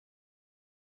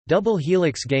Double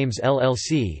Helix Games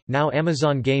LLC, now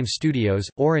Amazon Game Studios,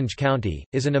 Orange County,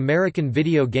 is an American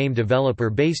video game developer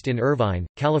based in Irvine,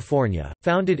 California,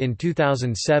 founded in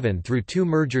 2007 through two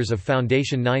mergers of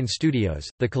Foundation 9 Studios,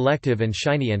 The Collective and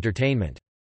Shiny Entertainment.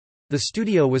 The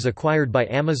studio was acquired by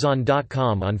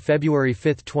Amazon.com on February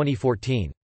 5,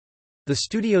 2014. The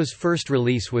studio's first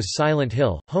release was Silent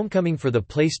Hill: Homecoming for the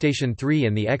PlayStation 3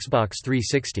 and the Xbox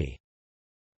 360.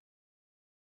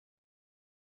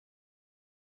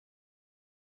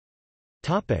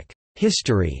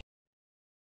 History.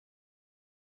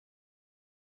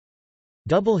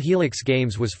 Double Helix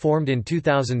Games was formed in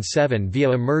 2007 via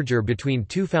a merger between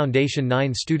two Foundation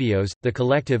 9 studios, The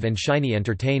Collective and Shiny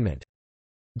Entertainment.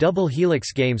 Double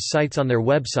Helix Games cites on their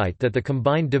website that the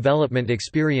combined development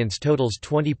experience totals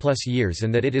 20-plus years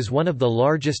and that it is one of the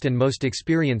largest and most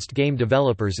experienced game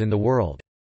developers in the world.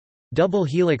 Double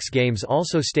Helix Games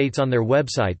also states on their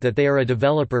website that they are a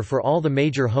developer for all the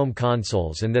major home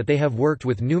consoles and that they have worked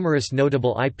with numerous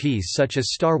notable IPs such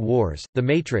as Star Wars, The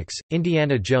Matrix,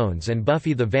 Indiana Jones and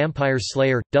Buffy the Vampire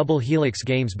Slayer. Double Helix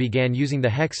Games began using the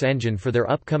Hex engine for their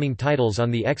upcoming titles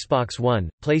on the Xbox One,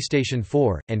 PlayStation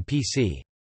 4, and PC.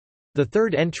 The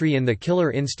third entry in the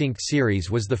Killer Instinct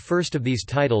series was the first of these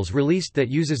titles released that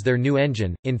uses their new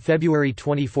engine. In February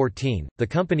 2014, the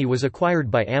company was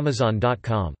acquired by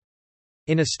Amazon.com.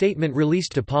 In a statement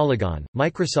released to Polygon,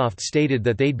 Microsoft stated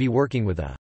that they'd be working with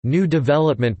a new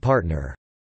development partner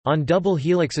on Double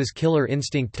Helix's Killer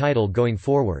Instinct title going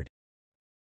forward.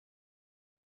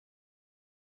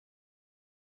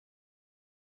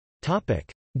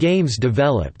 Games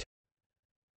developed.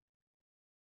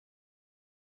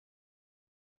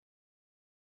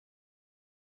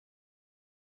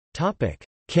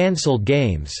 Cancelled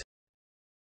games.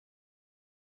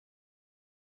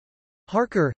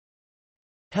 Harker,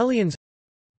 Hellions,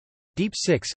 Deep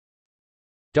Six,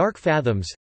 Dark Fathoms,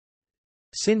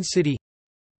 Sin City,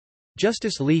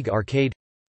 Justice League Arcade,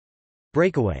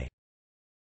 Breakaway.